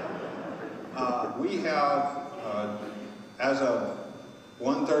 we have, as of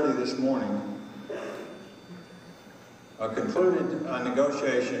 1:30 this morning, concluded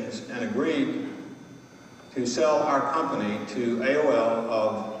negotiations and agreed to sell our company to AOL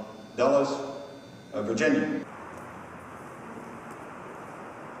of Dulles, Virginia.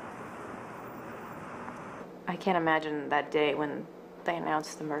 I can't imagine that day when they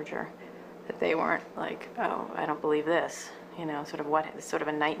announced the merger, that they weren't like, oh, I don't believe this, you know, sort of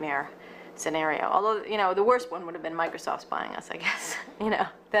a nightmare scenario. Although, you know, the worst one would have been Microsoft's buying us, I guess. You know,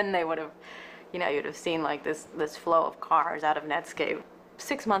 then they would have, you know, you'd have seen like this flow of cars out of Netscape.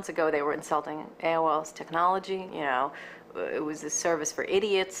 6 months ago, they were insulting AOL's technology. You know, it was a service for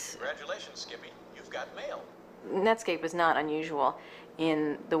idiots. Congratulations, Skippy. You've got mail. Netscape was not unusual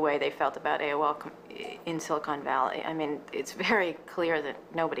in the way they felt about AOL in Silicon Valley. I mean, it's very clear that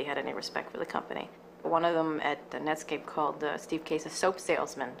nobody had any respect for the company. One of them at Netscape called Steve Case a soap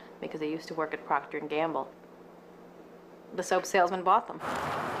salesman because he used to work at Procter & Gamble. The soap salesman bought them.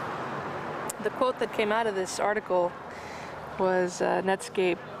 The quote that came out of this article was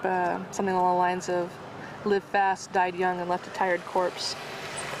Netscape, something along the lines of, "Live fast, died young, and left a tired corpse."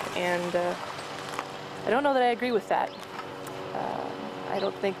 And I don't know that I agree with that. I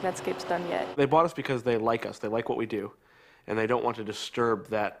don't think Netscape's done yet. They bought us because they like us, they like what we do, and they don't want to disturb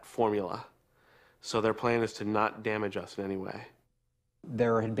that formula. So their plan is to not damage us in any way.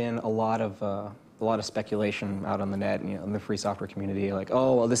 There had been a lot of speculation out on the net, you know, in the free software community, like,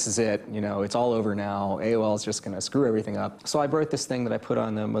 oh, well, this is it, you know, it's all over now, AOL is just going to screw everything up. So I wrote this thing that I put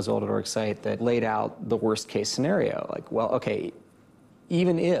on the Mozilla.org site that laid out the worst case scenario. Like, well, okay,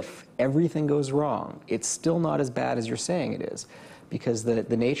 even if everything goes wrong, it's still not as bad as you're saying it is, because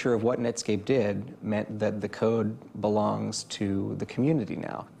the nature of what Netscape did meant that the code belongs to the community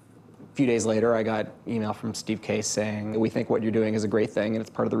now. A few days later, I got email from Steve Case saying, we think what you're doing is a great thing, and it's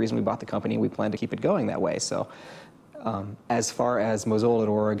part of the reason we bought the company, and we plan to keep it going that way. So as far as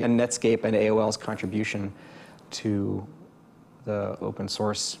Mozilla.org and Netscape and AOL's contribution to the open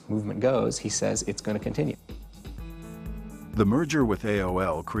source movement goes, he says it's going to continue. The merger with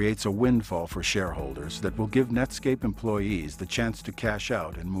AOL creates a windfall for shareholders that will give Netscape employees the chance to cash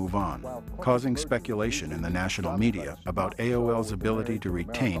out and move on, causing speculation in the national media about AOL's ability to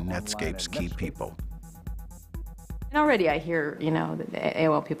retain Netscape's key people. And already I hear, you know, the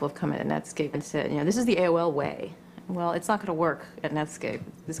AOL people have come into Netscape and said, you know, this is the AOL way. Well, it's not going to work at Netscape.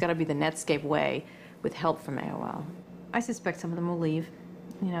 It's got to be the Netscape way with help from AOL. I suspect some of them will leave.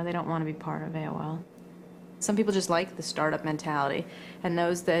 You know, they don't want to be part of AOL. Some people just like the startup mentality, and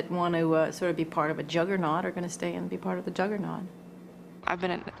those that want to sort of be part of a juggernaut are going to stay and be part of the juggernaut. I've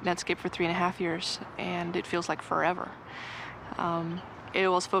been at Netscape for 3.5 years, and it feels like forever.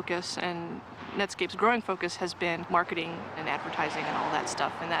 AOL's focus and Netscape's growing focus has been marketing and advertising and all that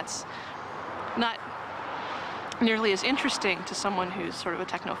stuff, and that's not nearly as interesting to someone who's sort of a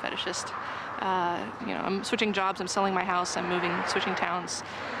techno-fetishist. You know, I'm switching jobs, I'm selling my house, I'm moving, switching towns.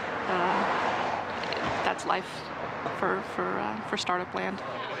 dad's life for startup land.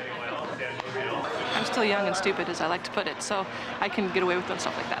 I'm still young and stupid, as I like to put it, so I can get away with doing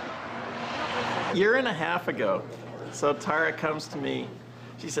stuff like that. A year and a half ago, so Tara comes to me.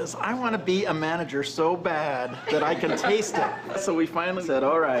 She says, I want to be a manager so bad that I can taste it. So we finally said,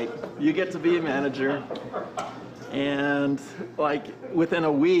 all right, you get to be a manager. And like within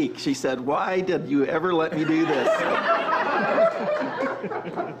a week, she said, why did you ever let me do this?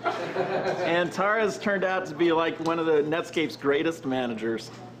 And Tara's turned out to be like one of the Netscape's greatest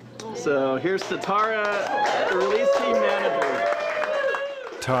managers. So here's to Tara, the release team manager.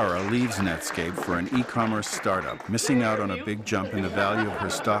 Tara leaves Netscape for an e-commerce startup, missing out on a big jump in the value of her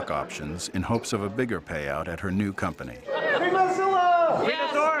stock options in hopes of a bigger payout at her new company. Free Mozilla!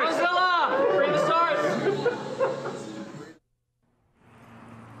 Yes, Mozilla! Free the source!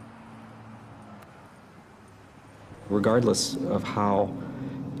 Regardless of how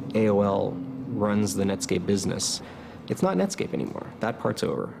AOL runs the Netscape business, it's not Netscape anymore. That part's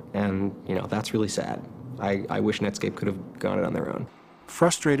over, and that's really sad. I wish Netscape could have gone it on their own.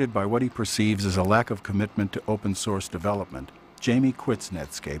 Frustrated by what he perceives as a lack of commitment to open source development, Jamie quits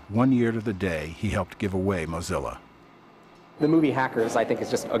Netscape 1 year to the day he helped give away Mozilla. The movie Hackers, I think, is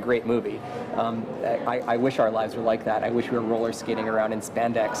just a great movie. I wish our lives were like that. I wish we were roller skating around in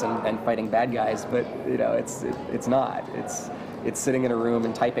spandex and fighting bad guys, but it's not. It's sitting in a room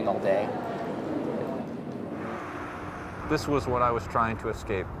and typing all day. This was what I was trying to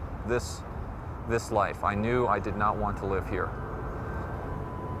escape, this life. I knew I did not want to live here.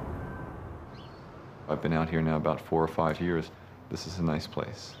 I've been out here now about 4 or 5 years. This is a nice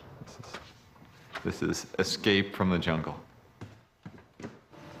place. This is escape from the jungle.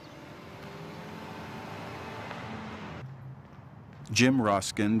 Jim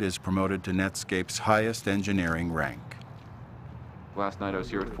Roskind is promoted to Netscape's highest engineering rank. Last night I was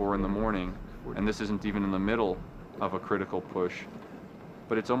here at 4 in the morning, and this isn't even in the middle of a critical push,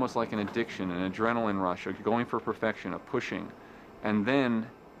 but it's almost like an addiction, an adrenaline rush, a going for perfection, a pushing. And then,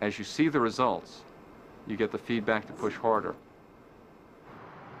 as you see the results, you get the feedback to push harder.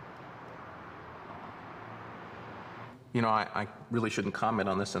 I really shouldn't comment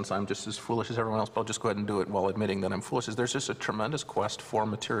on this since I'm just as foolish as everyone else, but I'll just go ahead and do it while admitting that I'm foolish. There's just a tremendous quest for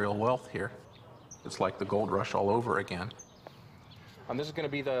material wealth here. It's like the gold rush all over again. This is going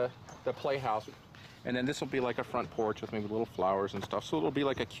to be the playhouse, and then this will be like a front porch with maybe little flowers and stuff, so it'll be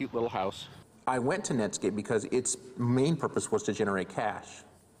like a cute little house. I went to Netscape because its main purpose was to generate cash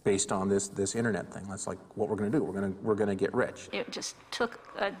based on this internet thing. That's like what we're going to do. We're going to get rich. It just took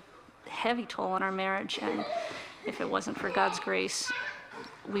a heavy toll on our marriage, and if it wasn't for God's grace,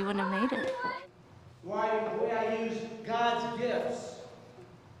 we wouldn't have made it. Why I use God's gifts?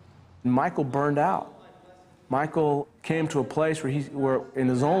 Michael burned out. Michael came to a place where in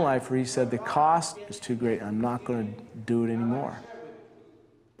his own life where he said the cost is too great. I'm not going to do it anymore.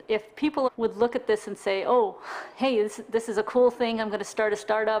 If people would look at this and say, oh, hey, this is a cool thing, I'm going to start a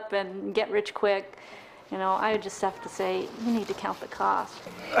startup and get rich quick, I would just have to say, you need to count the cost,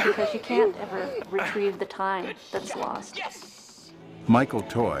 because you can't ever retrieve the time that's lost. Yes! Michael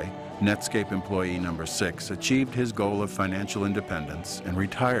Toy, Netscape employee number 6, achieved his goal of financial independence and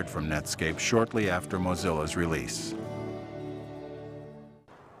retired from Netscape shortly after Mozilla's release.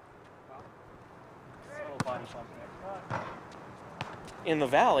 In the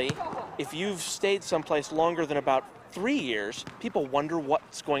Valley, if you've stayed someplace longer than about 3 years, people wonder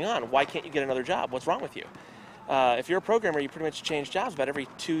what's going on. Why can't you get another job? What's wrong with you? If you're a programmer, you pretty much change jobs about every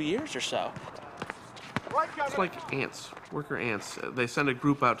 2 years or so. It's like ants, worker ants. They send a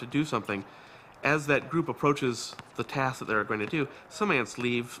group out to do something. As that group approaches the task that they're going to do, some ants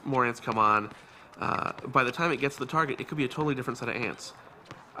leave, more ants come on. By the time it gets to the target, it could be a totally different set of ants.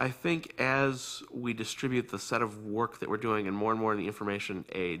 I think as we distribute the set of work that we're doing and more in the information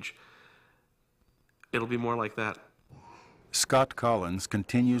age, it'll be more like that. Scott Collins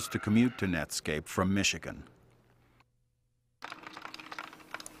continues to commute to Netscape from Michigan.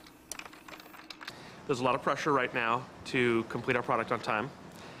 There's a lot of pressure right now to complete our product on time.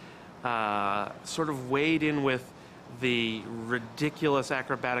 Sort of weighed in with the ridiculous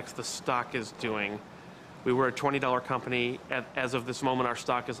acrobatics the stock is doing. We were a $20 company. As of this moment, our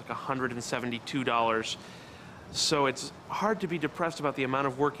stock is like $172. So it's hard to be depressed about the amount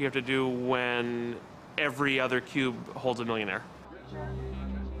of work you have to do when every other cube holds a millionaire.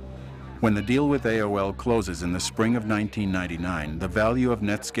 When the deal with AOL closes in the spring of 1999, the value of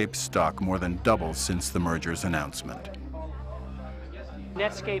Netscape's stock more than doubles since the merger's announcement.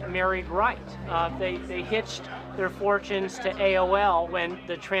 Netscape married right. They hitched their fortunes to AOL when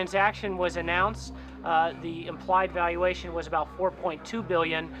the transaction was announced. the implied valuation was about $4.2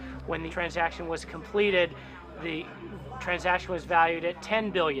 billion. When the transaction was completed, the transaction was valued at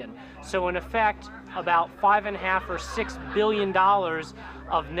 $10 billion. So in effect, about $5.5 or $6 billion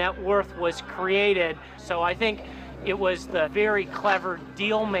of net worth was created. So I think it was the very clever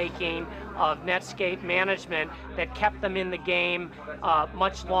deal making of Netscape management that kept them in the game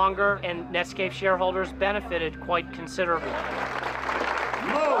much longer, and Netscape shareholders benefited quite considerably.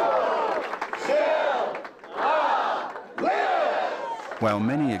 While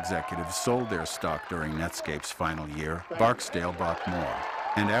many executives sold their stock during Netscape's final year, Barksdale bought more.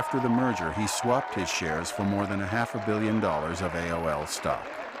 And after the merger, he swapped his shares for more than $500 million of AOL stock.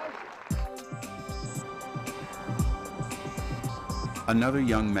 Another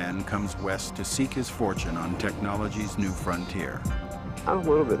young man comes west to seek his fortune on technology's new frontier. I'm a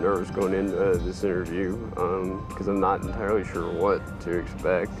little bit nervous going into this interview because I'm not entirely sure what to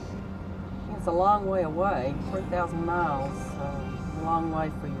expect. It's a long way away, 3,000 miles, a long way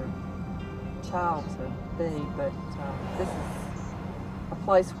for your child to be, but this is a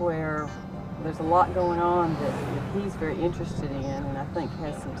place where there's a lot going on that he's very interested in, and I think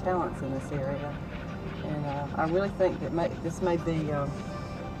has some talents in this area. And I really think that this may be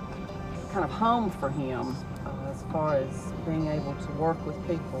kind of home for him as far as being able to work with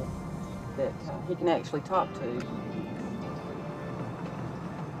people that he can actually talk to.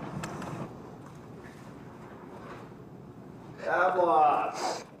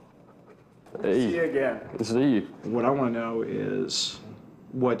 Hey. See you again. Good to see you. What I want to know is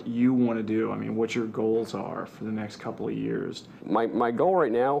what you want to do. I mean, what your goals are for the next couple of years. My goal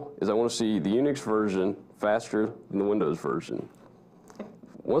right now is I want to see the Unix version faster than the Windows version.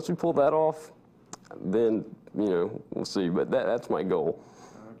 Once we pull that off, then, we'll see, but that's my goal.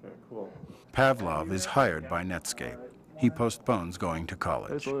 Okay, cool. Pavlov is hired by Netscape. He postpones going to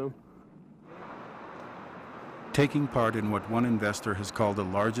college. Taking part in what one investor has called the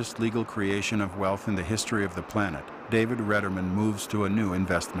largest legal creation of wealth in the history of the planet, David Retterman moves to a new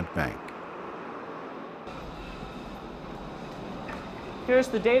investment bank. Here's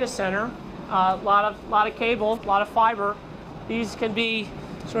the data center. A lot of cable, a lot of fiber. These can be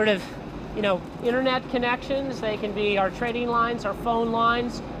sort of, internet connections. They can be our trading lines, our phone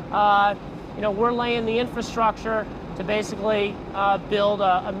lines. We're laying the infrastructure to basically build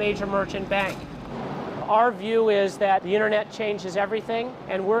a major merchant bank. Our view is that the internet changes everything,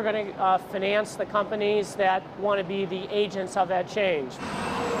 and we're going to finance the companies that want to be the agents of that change.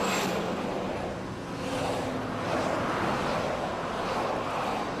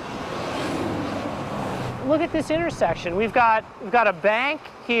 Look at this intersection. We've got a bank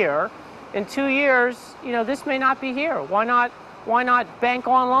here. In 2 years, this may not be here. Why not bank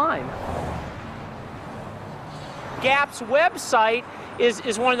online? Gap's website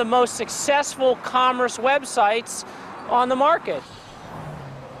is one of the most successful commerce websites on the market.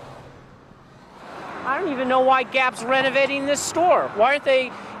 I don't even know why Gap's renovating this store. Why aren't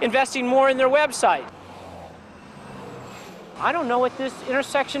they investing more in their website? I don't know what this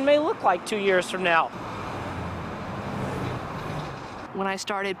intersection may look like 2 years from now. When I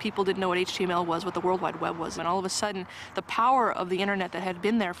started, people didn't know what HTML was, what the World Wide Web was, and all of a sudden, the power of the internet that had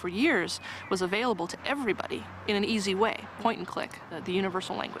been there for years was available to everybody in an easy way, point and click, the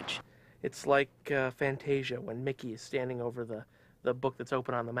universal language. It's like Fantasia, when Mickey is standing over the book that's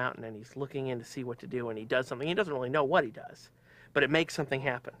open on the mountain and he's looking in to see what to do, and he does something. He doesn't really know what he does, but it makes something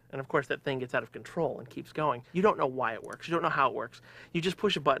happen. And of course, that thing gets out of control and keeps going. You don't know why it works. You don't know how it works. You just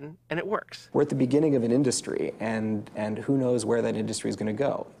push a button and it works. We're at the beginning of an industry, and who knows where that industry is going to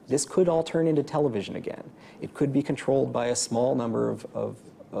go. This could all turn into television again. It could be controlled by a small number of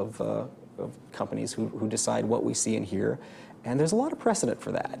companies who decide what we see and hear, and there's a lot of precedent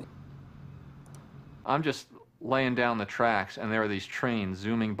for that. I'm just laying down the tracks, and there are these trains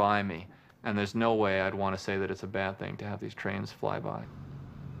zooming by me. And there's no way I'd want to say that it's a bad thing to have these trains fly by.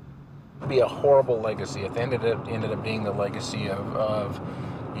 It'd be a horrible legacy. If it ended up being the legacy of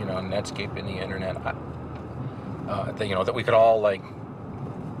Netscape and the internet, that we could all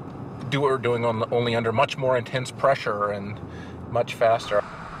do what we're doing only under much more intense pressure and much faster.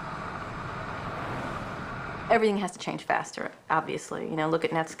 Everything has to change faster, obviously. Look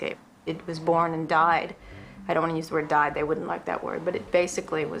at Netscape. It was born and died. I don't want to use the word died, they wouldn't like that word, but it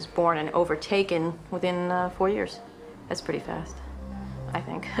basically was born and overtaken within 4 years. That's pretty fast, I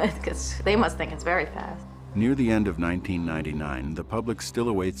think, because they must think it's very fast. Near the end of 1999, the public still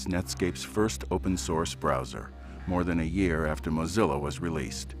awaits Netscape's first open-source browser, more than a year after Mozilla was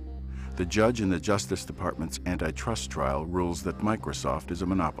released. The judge in the Justice Department's antitrust trial rules that Microsoft is a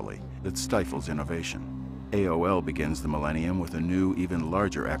monopoly that stifles innovation. AOL begins the millennium with a new, even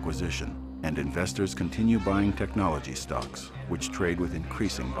larger acquisition, and investors continue buying technology stocks, which trade with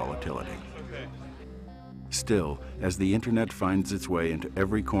increasing volatility. Still, as the internet finds its way into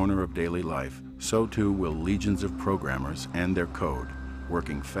every corner of daily life, so too will legions of programmers and their code,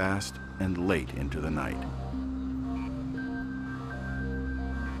 working fast and late into the night.